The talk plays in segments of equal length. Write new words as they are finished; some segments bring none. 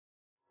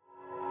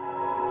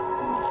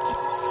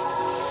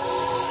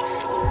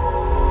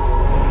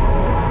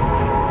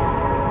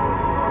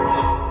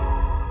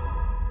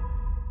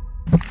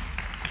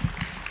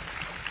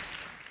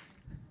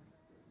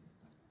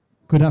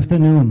Good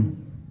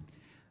afternoon.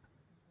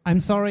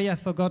 I'm sorry I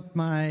forgot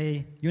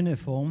my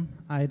uniform.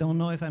 I don't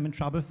know if I'm in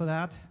trouble for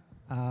that.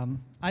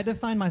 I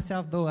define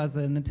myself, though, as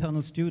an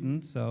eternal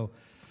student. So,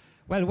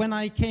 well, when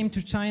I came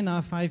to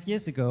China 5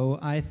 years ago,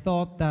 I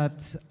thought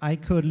that I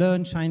could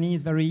learn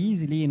Chinese very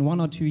easily in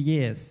 1 or 2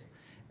 years.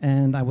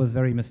 And I was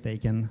very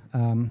mistaken.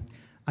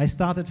 I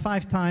started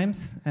 5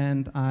 times,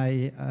 and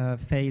I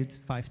failed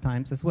 5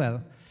 times as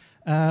well.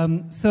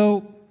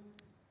 So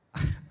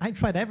I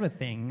tried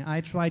everything.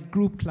 I tried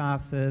group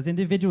classes,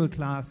 individual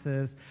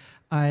classes.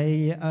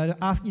 I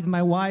asked even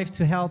my wife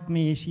to help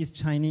me. She's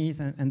Chinese,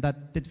 and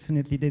that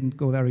definitely didn't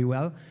go very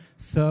well.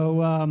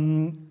 So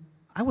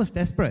I was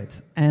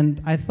desperate,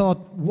 and I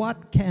thought,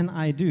 what can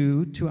I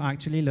do to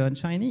actually learn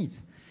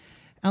Chinese?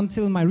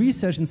 Until my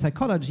research in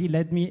psychology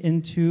led me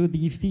into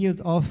the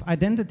field of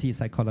identity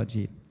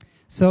psychology.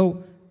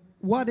 So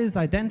what is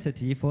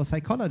identity for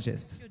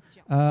psychologists?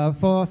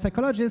 For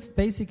psychologists,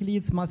 basically,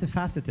 it's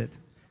multifaceted.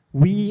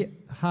 We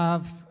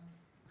have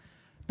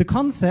the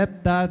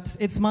concept that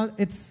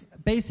it's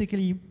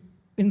basically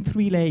in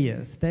 3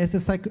 layers. There's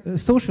a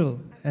social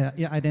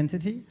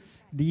identity,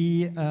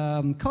 the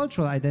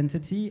cultural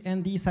identity,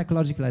 and the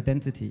psychological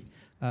identity.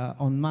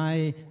 On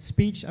my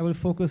speech, I will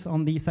focus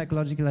on the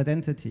psychological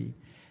identity.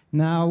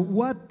 Now,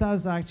 what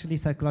does actually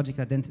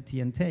psychological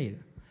identity entail?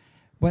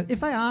 Well,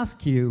 if I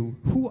ask you,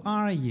 who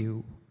are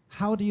you?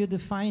 How do you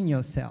define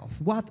yourself?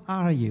 What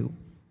are you?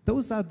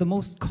 Those are the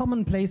most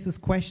commonplace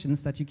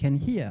questions that you can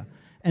hear.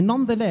 And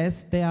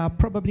nonetheless, they are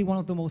probably one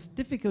of the most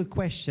difficult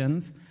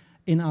questions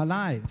in our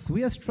lives.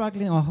 We are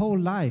struggling our whole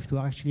life to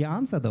actually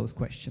answer those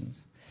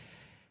questions.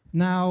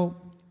 Now,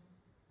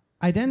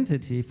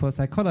 identity for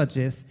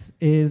psychologists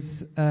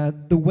is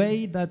the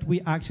way that we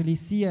actually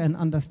see and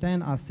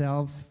understand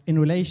ourselves in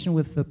relation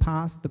with the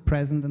past, the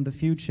present, and the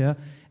future,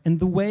 and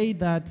the way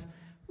that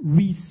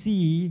we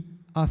see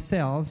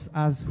ourselves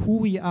as who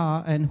we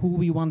are and who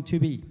we want to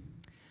be.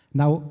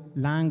 Now,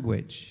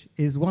 language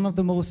is one of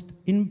the most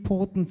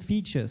important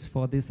features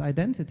for this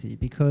identity,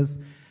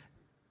 because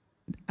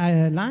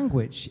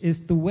language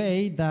is the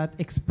way that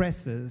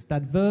expresses,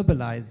 that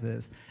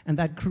verbalizes, and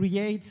that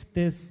creates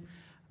this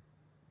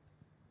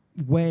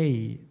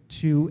way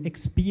to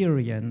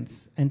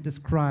experience and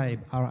describe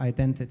our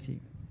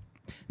identity.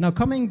 Now,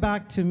 coming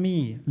back to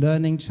me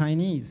learning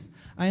Chinese,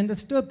 I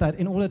understood that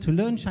in order to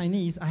learn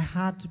Chinese, I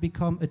had to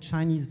become a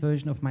Chinese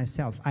version of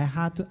myself. I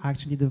had to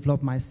actually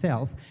develop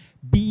myself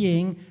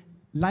being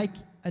like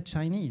a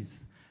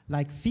Chinese,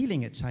 like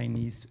feeling a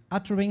Chinese,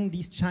 uttering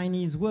these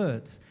Chinese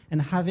words,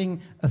 and having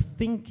a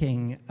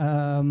thinking,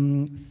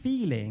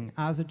 feeling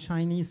as a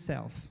Chinese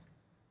self.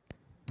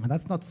 And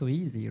that's not so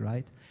easy,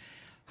 right?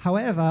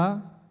 However,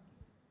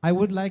 I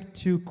would like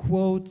to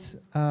quote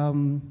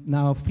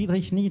now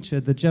Friedrich Nietzsche,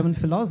 the German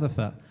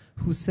philosopher,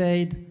 who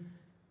said,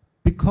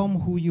 "Become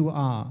who you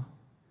are.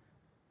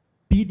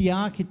 Be the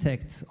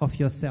architect of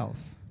yourself."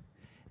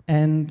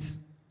 And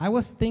I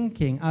was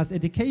thinking, as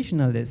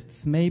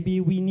educationalists,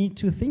 maybe we need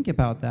to think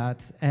about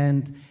that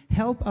and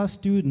help our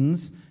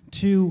students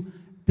to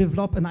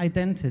develop an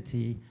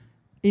identity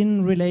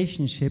in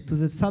relationship to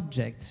the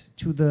subject,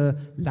 to the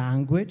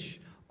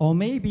language, or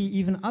maybe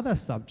even other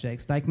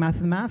subjects like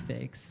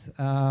mathematics,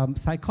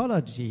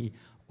 psychology,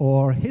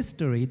 or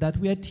history that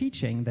we are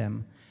teaching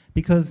them.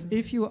 Because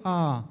if you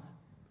are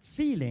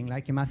feeling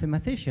like a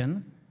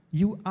mathematician,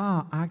 you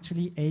are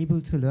actually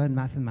able to learn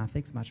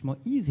mathematics much more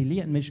easily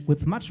and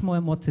with much more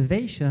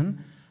motivation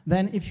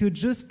than if you're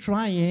just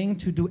trying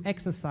to do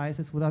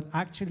exercises without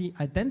actually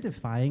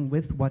identifying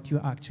with what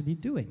you're actually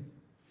doing.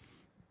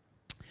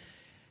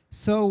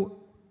 So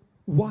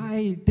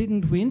why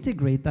didn't we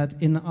integrate that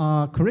in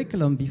our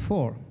curriculum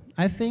before?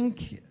 I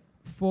think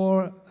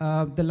for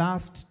the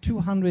last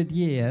 200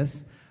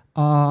 years,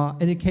 our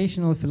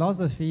educational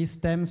philosophy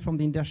stems from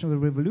the Industrial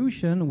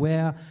Revolution,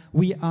 where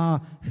we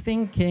are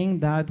thinking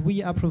that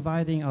we are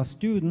providing our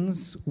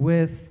students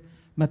with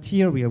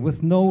material,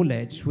 with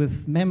knowledge,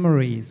 with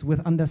memories, with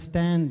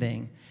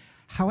understanding.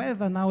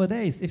 However,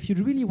 nowadays, if you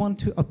really want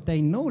to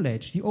obtain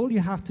knowledge, all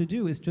you have to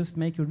do is just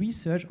make a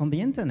research on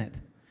the internet,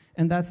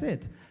 and that's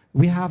it.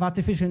 We have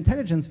artificial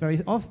intelligence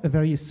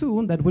very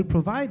soon that will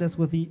provide us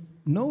with the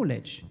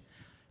knowledge,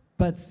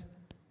 but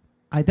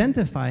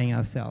identifying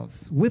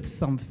ourselves with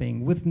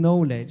something, with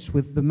knowledge,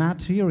 with the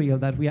material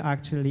that we are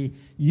actually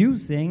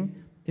using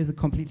is a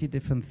completely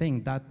different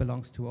thing. That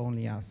belongs to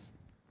only us.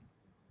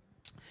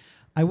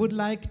 I would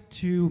like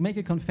to make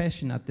a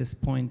confession at this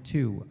point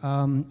too.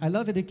 I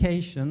love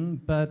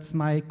education, but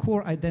my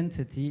core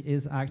identity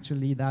is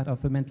actually that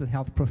of a mental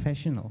health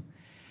professional.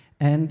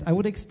 And I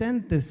would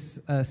extend this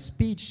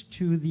speech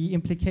to the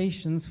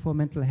implications for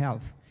mental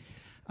health.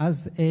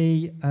 As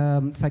a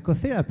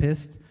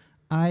psychotherapist,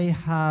 I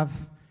have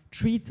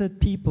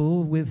treated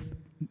people with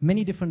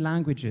many different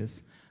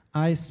languages.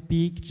 I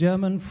speak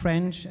German,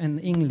 French, and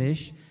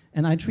English,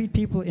 and I treat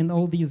people in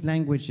all these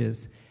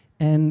languages.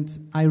 And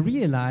I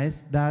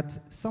realized that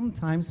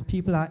sometimes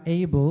people are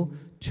able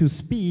to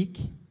speak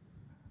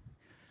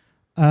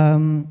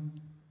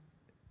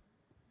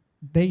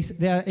they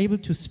are able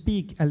to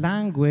speak a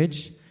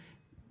language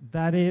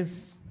that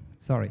is,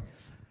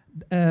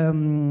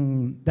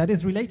 that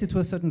is related to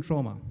a certain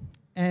trauma.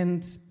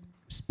 And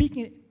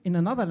speaking in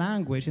another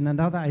language, in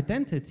another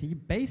identity,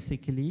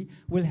 basically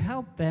will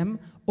help them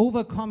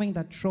overcoming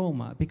that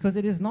trauma, because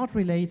it is not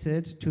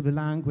related to the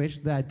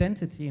language, the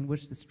identity in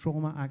which this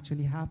trauma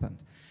actually happened.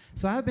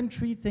 So I've been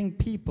treating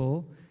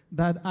people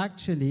that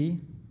actually,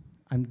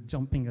 I'm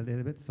jumping a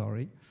little bit,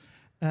 sorry,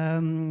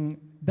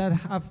 that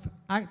have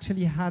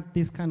actually had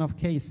this kind of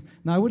case.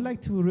 Now I would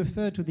like to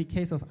refer to the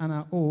case of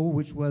Anna O,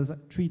 which was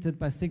treated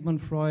by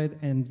Sigmund Freud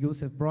and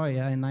Joseph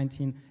Breuer in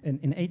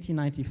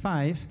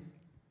 1895,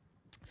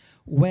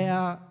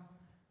 where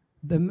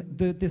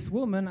this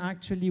woman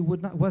actually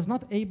was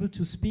not able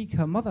to speak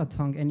her mother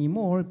tongue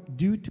anymore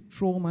due to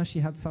trauma she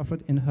had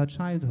suffered in her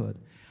childhood.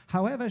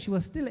 However, she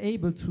was still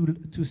able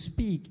to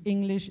speak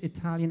English,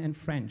 Italian, and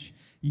French.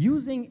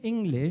 Using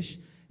English,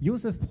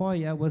 Joseph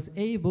Breuer was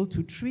able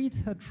to treat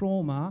her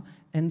trauma,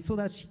 and so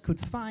that she could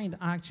find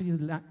actually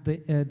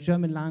the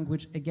German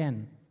language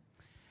again.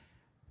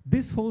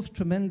 This holds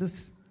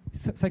tremendous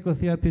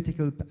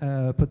psychotherapeutical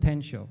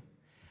potential.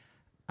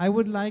 I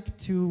would like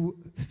to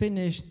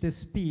finish this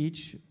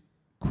speech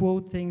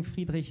quoting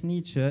Friedrich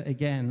Nietzsche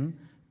again,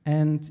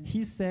 and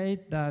he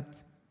said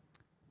that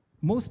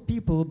most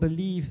people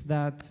believe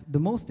that the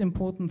most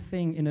important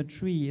thing in a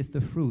tree is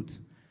the fruit,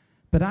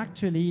 but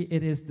actually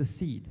it is the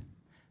seed.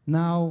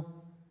 Now,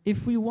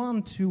 if we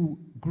want to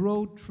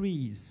grow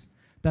trees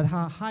that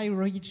are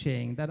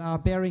high-reaching, that are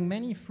bearing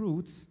many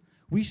fruits,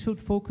 we should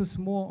focus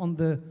more on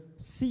the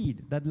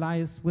seed that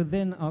lies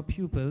within our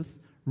pupils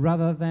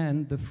rather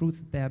than the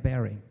fruits they're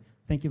bearing.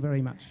 Thank you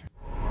very much.